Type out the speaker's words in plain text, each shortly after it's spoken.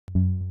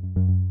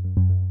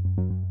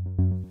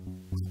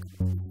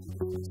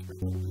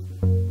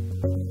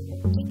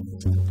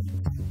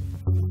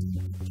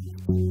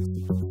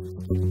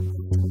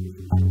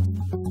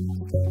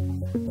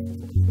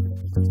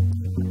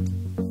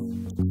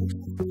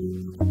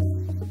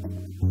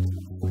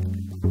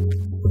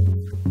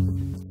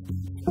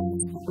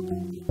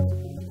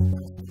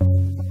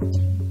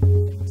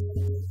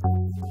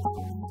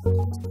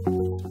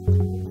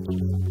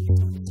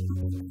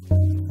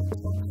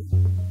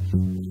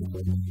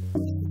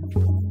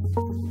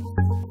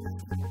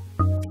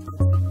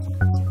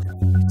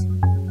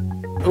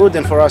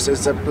Oden for us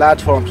is a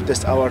platform to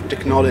test our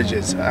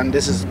technologies, and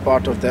this is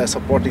part of the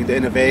supporting the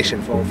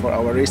innovation for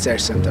our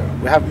research center.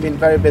 We have been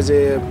very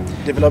busy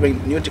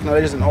developing new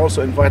technologies and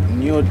also invite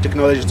new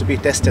technologies to be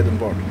tested on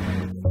board.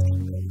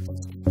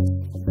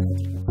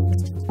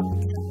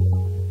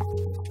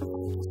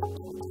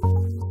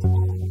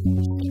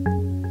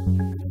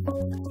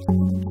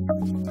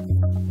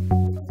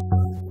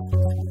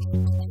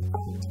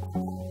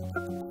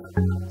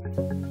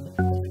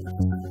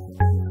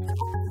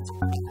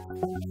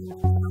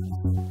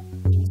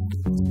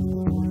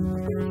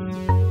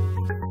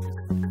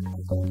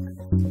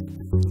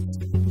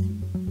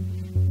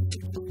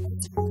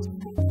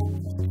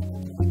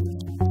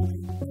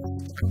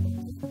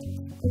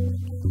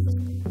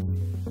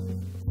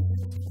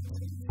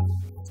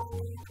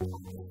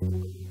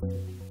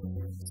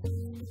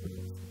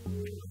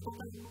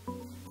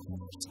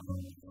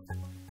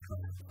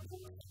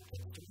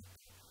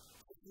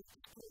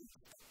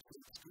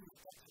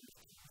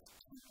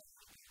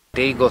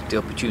 They got the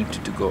opportunity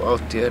to go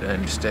out there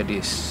and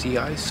study sea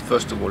ice,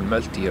 first of all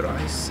multi-year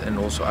ice and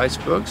also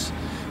icebergs,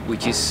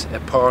 which is a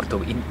part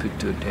of input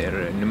to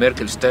their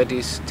numerical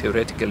studies,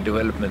 theoretical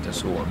development and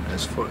so on.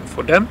 As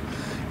for them,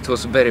 it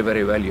was very,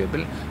 very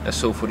valuable, and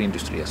so for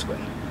industry as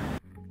well.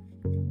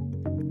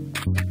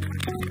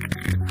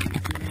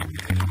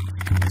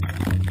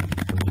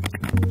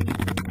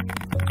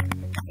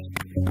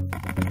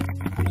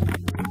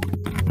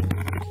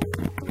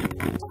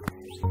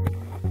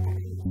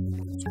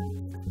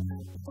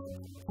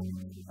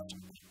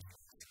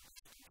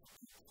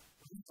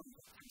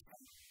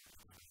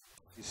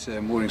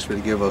 These moorings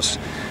will give us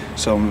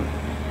some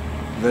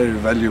very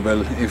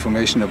valuable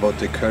information about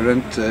the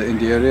current in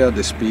the area,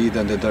 the speed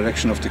and the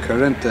direction of the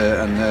current,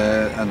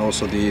 and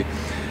also the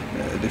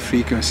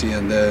frequency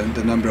and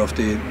the number of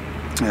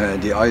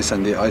the ice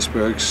and the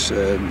icebergs,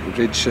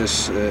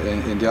 ridges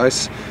in the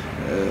ice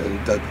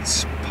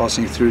that's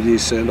passing through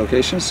these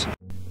locations.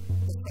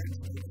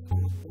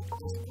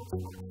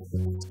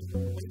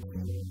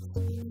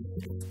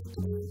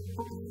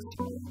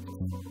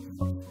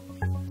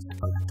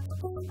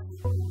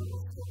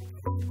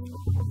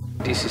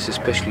 This is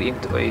especially an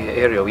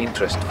area of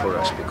interest for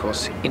us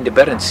because in the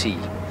Barents Sea,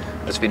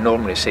 as we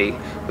normally say,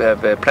 we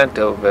have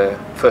plenty of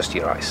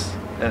first-year ice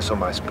and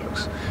some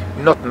icebergs.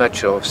 Not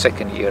much of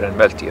second-year and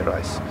multi-year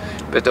ice.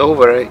 But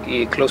over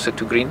closer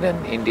to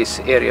Greenland, in this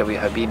area we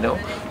have been now,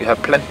 you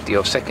have plenty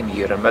of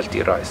second-year and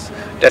multi-year ice.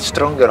 That's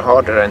stronger,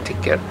 harder and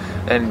thicker,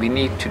 and we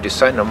need to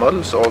design our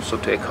models also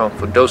to account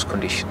for those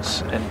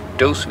conditions. And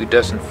those we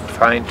doesn't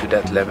find to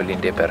that level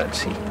in the Barents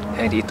Sea.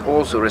 And it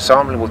also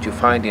resembles what you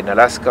find in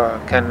Alaska,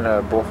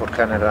 Canada, Bowhead,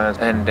 Canada,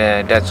 and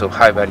that's of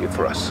high value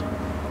for us.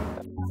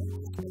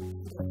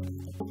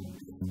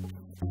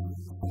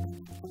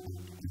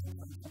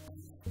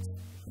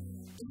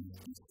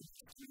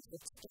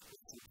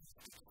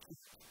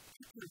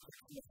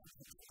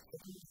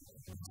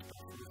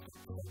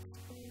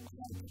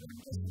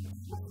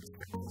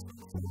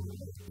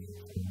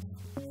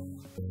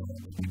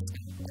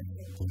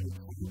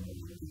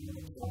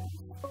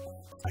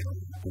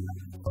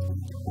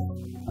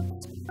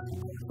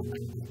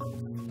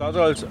 The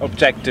other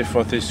objective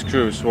of this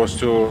cruise was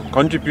to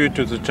contribute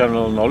to the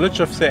general knowledge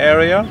of the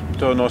area,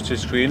 to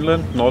Northeast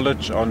Greenland,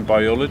 knowledge on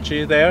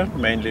biology there,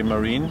 mainly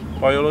marine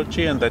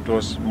biology, and that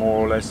was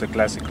more or less the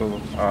classical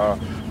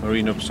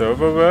marine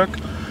observer work.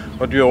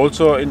 But we are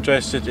also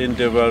interested in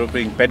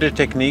developing better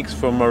techniques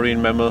for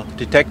marine mammal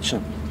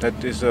detection.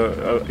 That is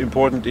an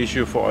important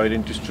issue for oil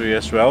industry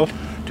as well,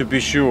 to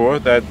be sure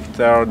that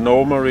there are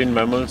no marine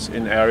mammals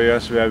in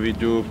areas where we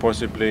do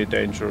possibly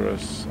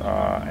dangerous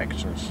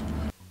actions.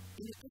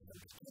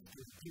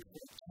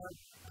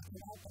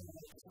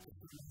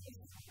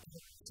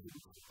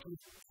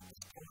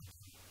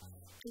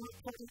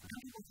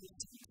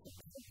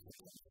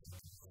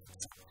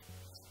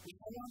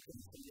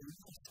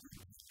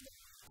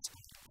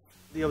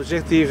 The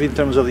objective in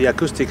terms of the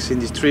acoustics in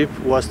this trip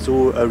was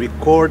to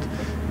record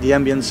the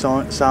ambient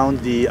sound,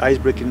 the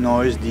ice-breaking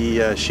noise,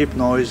 the ship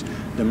noise,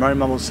 the marine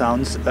mammal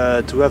sounds,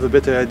 to have a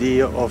better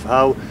idea of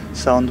how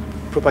sound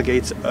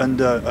propagates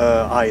under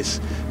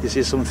ice. This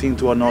is something,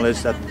 to our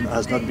knowledge, that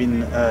has not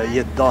been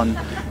yet done,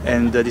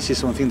 and this is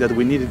something that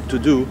we needed to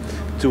do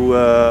to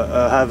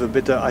have a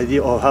better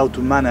idea of how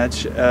to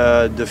manage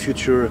the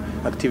future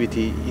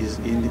activity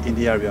in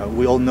the area.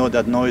 We all know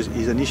that noise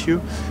is an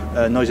issue.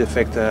 Noise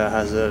effect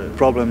has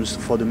problems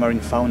for the marine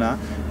fauna,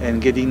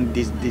 and getting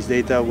this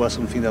data was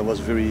something that was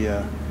very,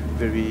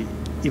 very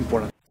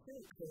important.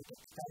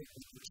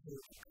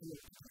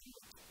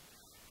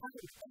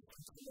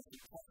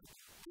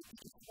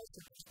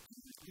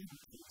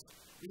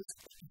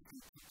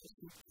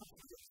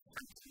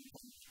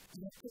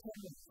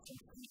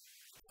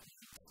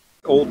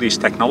 All these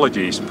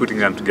technologies, putting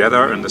them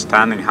together,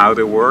 understanding how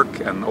they work,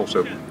 and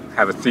also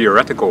have a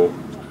theoretical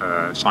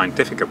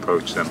scientific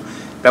approach to them,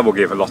 that will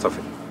give a lot of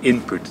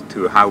input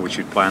to how we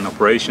should plan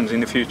operations in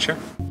the future.